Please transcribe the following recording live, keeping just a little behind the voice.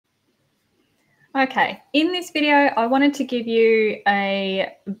Okay, in this video, I wanted to give you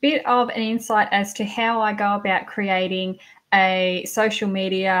a bit of an insight as to how I go about creating a social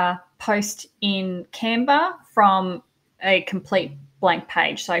media post in Canva from a complete blank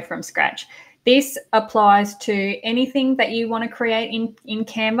page, so from scratch. This applies to anything that you want to create in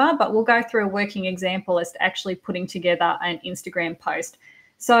Canva, but we'll go through a working example as to actually putting together an Instagram post.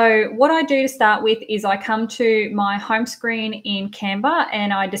 So what I do to start with is I come to my home screen in Canva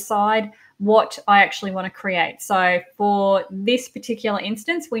and I decide what I actually want to create. So for this particular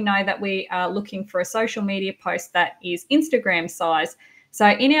instance, we know that we are looking for a social media post that is Instagram size. So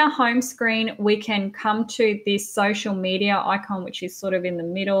in our home screen, we can come to this social media icon, which is sort of in the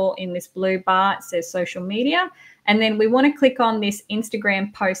middle in this blue bar. It says social media. And then we want to click on this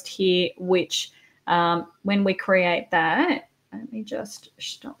Instagram post here, which when we create that, let me just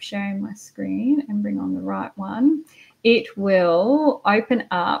stop sharing my screen and bring on the right one. It will open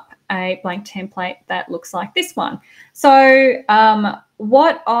up a blank template that looks like this one. So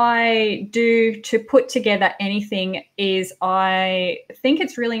what I do to put together anything is I think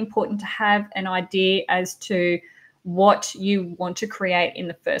it's really important to have an idea as to what you want to create in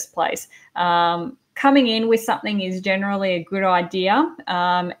the first place. Coming in with something is generally a good idea,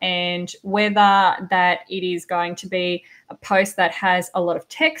 and whether that it is going to be a post that has a lot of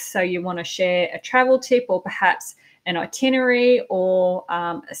text, so you want to share a travel tip or perhaps an itinerary or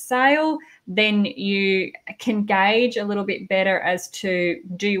a sale, then you can gauge a little bit better as to,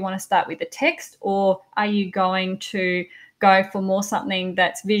 do you want to start with the text, or are you going to go for more something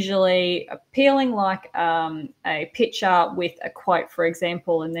that's visually appealing, like a picture with a quote, for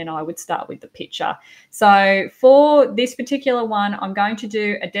example, and then I would start with the picture. So for this particular one, I'm going to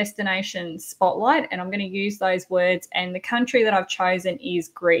do a destination spotlight, and I'm going to use those words, and the country that I've chosen is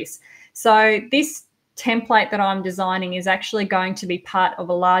Greece. So this template that I'm designing is actually going to be part of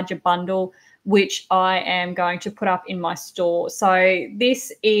a larger bundle which I am going to put up in my store. So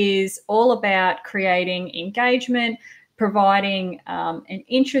this is all about creating engagement, providing an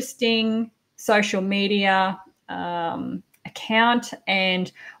interesting social media account,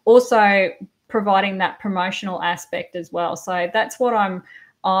 and also providing that promotional aspect as well. So that's what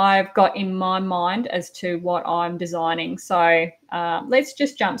I've got in my mind as to what I'm designing. So let's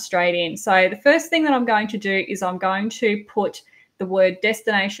just jump straight in. So the first thing that I'm going to do is I'm going to put the word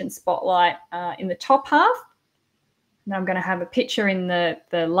destination spotlight in the top half. And I'm going to have a picture in the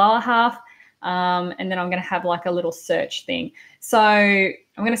lower half. And then I'm going to have like a little search thing. So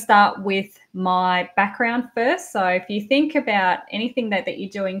I'm going to start with my background first. So if you think about anything that you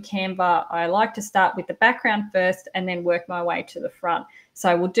do in Canva, I like to start with the background first and then work my way to the front.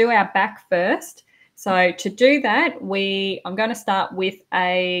 So we'll do our back first. So to do that, I'm going to start with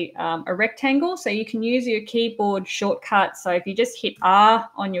a rectangle. So you can use your keyboard shortcut. So if you just hit R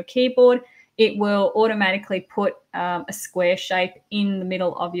on your keyboard, it will automatically put a square shape in the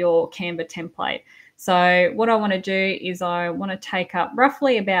middle of your Canva template. So what I want to do is I want to take up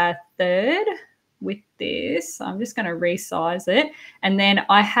roughly about a third with this. So I'm just going to resize it. And then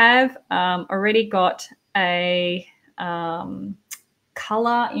I have already got a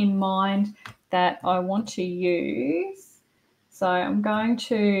color in mind that I want to use. So I'm going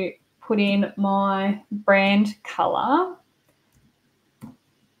to put in my brand color,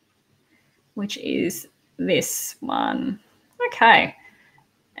 which is this one. Okay.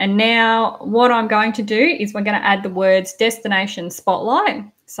 And now what I'm going to do is we're going to add the words destination spotlight.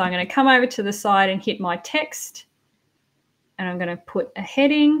 So I'm going to come over to the side and hit my text, and I'm going to put a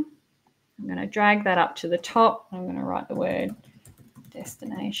heading. I'm going to drag that up to the top. I'm going to write the word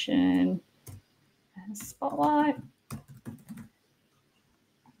destination and spotlight.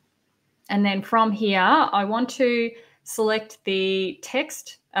 And then from here, I want to select the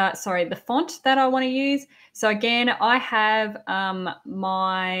text, the font that I want to use. So again, I have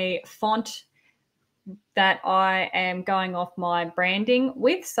my font that I am going off my branding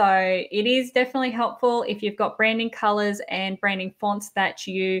with. So it is definitely helpful if you've got branding colors and branding fonts that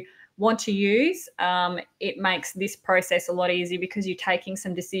you want to use. It makes this process a lot easier because you're taking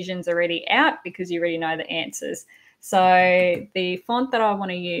some decisions already out because you already know the answers. So the font that I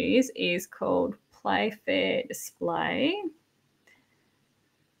want to use is called Playfair Display.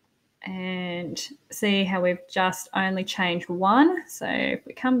 And see how we've just only changed one. So if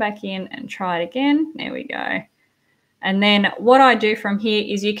we come back in and try it again, there we go. And then what I do from here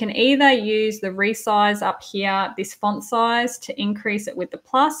is you can either use the resize up here, this font size, to increase it with the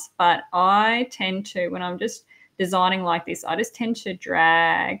plus, but I tend to, when I'm just designing like this, I just tend to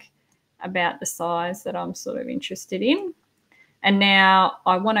drag about the size that I'm sort of interested in. And now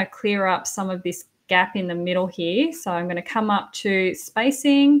I want to clear up some of this gap in the middle here. So I'm going to come up to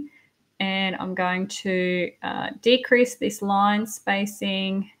spacing, and I'm going to decrease this line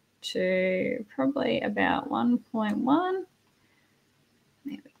spacing to probably about 1.1.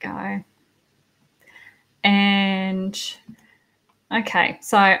 There we go. And okay,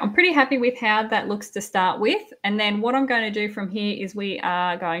 so I'm pretty happy with how that looks to start with. And then what I'm going to do from here is we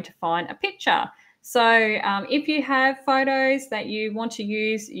are going to find a picture. So if you have photos that you want to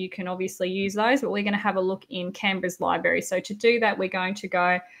use, you can obviously use those, but we're going to have a look in Canva's library. So to do that, we're going to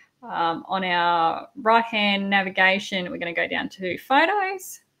go on our right-hand navigation, we're going to go down to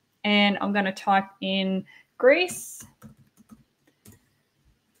photos, and I'm going to type in Greece.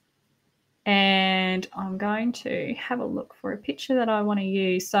 And I'm going to have a look for a picture that I want to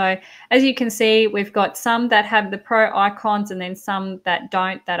use. So as you can see, we've got some that have the pro icons and then some that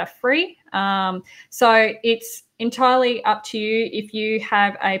don't, that are free. So it's entirely up to you. If you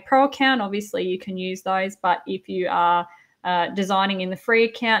have a pro account, obviously you can use those. But if you are designing in the free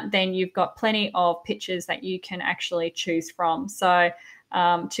account, then you've got plenty of pictures that you can actually choose from. So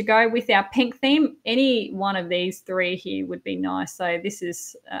to go with our pink theme, any one of these three here would be nice. So this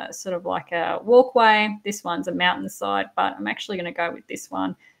is sort of like a walkway. This one's a mountainside, but I'm actually going to go with this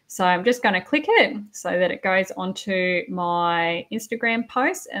one. So I'm just going to click it so that it goes onto my Instagram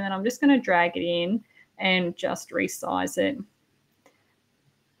post, and then I'm just going to drag it in and just resize it.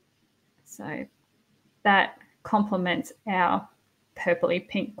 So that complements our purpley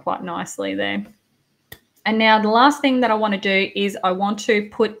pink quite nicely there. And now the last thing that I want to do is I want to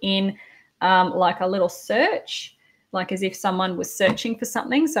put in like a little search, like as if someone was searching for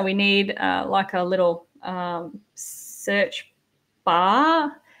something. So we need like a little search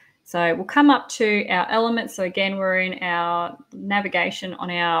bar. So we'll come up to our elements. So again, we're in our navigation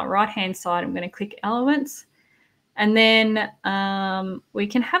on our right-hand side. I'm going to click elements. And then we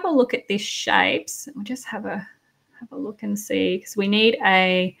can have a look at this shapes. We'll just have a look and see, because we need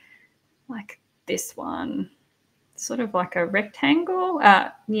a, like this one, sort of like a rectangle.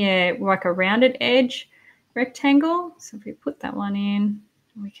 Yeah, like a rounded edge rectangle. So if we put that one in,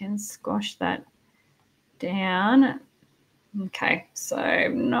 we can squash that down. Okay, so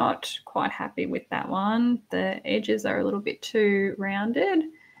I'm not quite happy with that one. The edges are a little bit too rounded.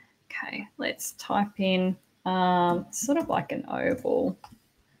 Okay, let's type in sort of like an oval.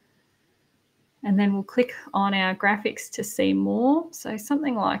 And then we'll click on our graphics to see more. So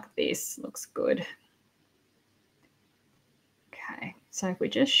something like this looks good. Okay, so if we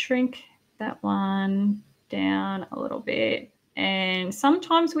just shrink that one down a little bit, and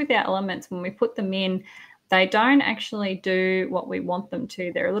sometimes with our elements, when we put them in, they don't actually do what we want them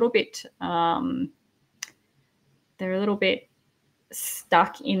to. They're a little bit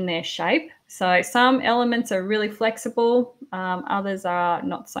stuck in their shape. So some elements are really flexible, others are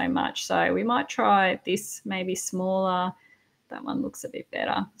not so much. So we might try this, maybe smaller. That one looks a bit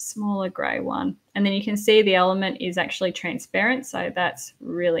better, smaller grey one. And then you can see the element is actually transparent, so that's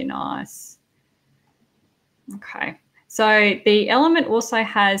really nice. Okay, so the element also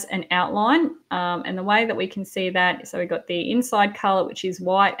has an outline, and the way that we can see that, so we've got the inside colour, which is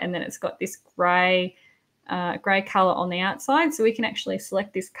white, and then it's got this grey colour on the outside. So we can actually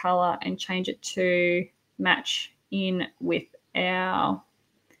select this colour and change it to match in with our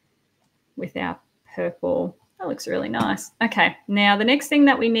purple. That looks really nice. Okay, now the next thing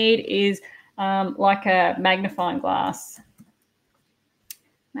that we need is like a magnifying glass.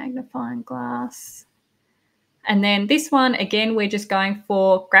 Magnifying glass. And then this one, again, we're just going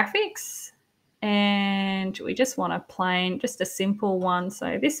for graphics, and we just want a plain, just a simple one.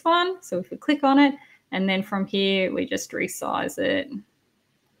 So this one, so if we click on it, and then from here, we just resize it.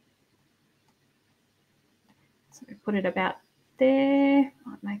 So we put it about there.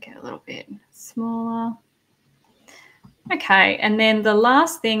 Might make it a little bit smaller. Okay, and then the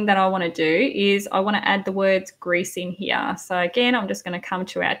last thing that I want to do is I want to add the words Greece in here. So again, I'm just going to come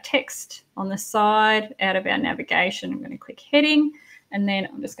to our text on the side out of our navigation. I'm going to click heading, and then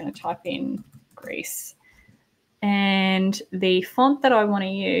I'm just going to type in Greece. And the font that I want to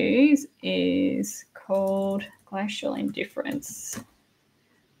use is called Glacial Indifference.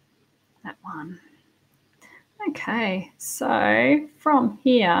 That one. Okay, so from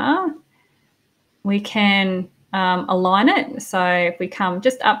here, we can align it. So if we come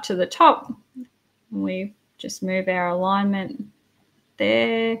just up to the top, we just move our alignment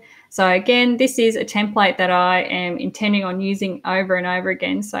there. So again, this is a template that I am intending on using over and over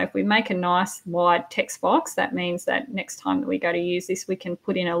again. So if we make a nice wide text box, that means that next time that we go to use this, we can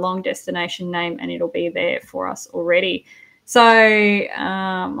put in a long destination name and it'll be there for us already. So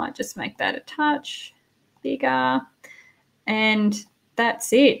I might just make that a touch bigger. And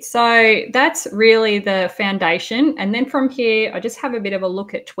that's it. So that's really the foundation. And then from here, I just have a bit of a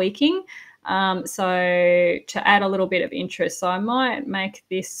look at tweaking. So to add a little bit of interest. So I might make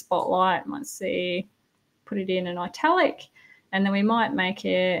this spotlight, might see, put it in an italic, and then we might make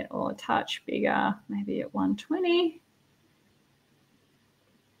it a touch bigger, maybe at 120.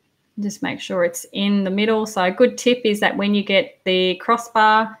 Just make sure it's in the middle. So a good tip is that when you get the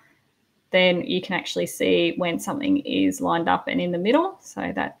crossbar, then you can actually see when something is lined up and in the middle.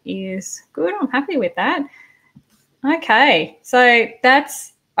 So that is good. I'm happy with that. Okay, so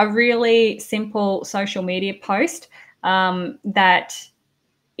that's a really simple social media post that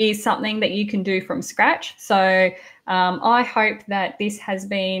is something that you can do from scratch. So I hope that this has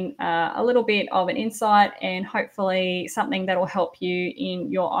been a little bit of an insight and hopefully something that will help you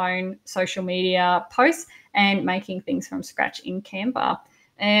in your own social media posts and making things from scratch in Canva.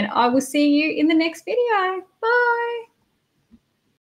 And I will see you in the next video. Bye.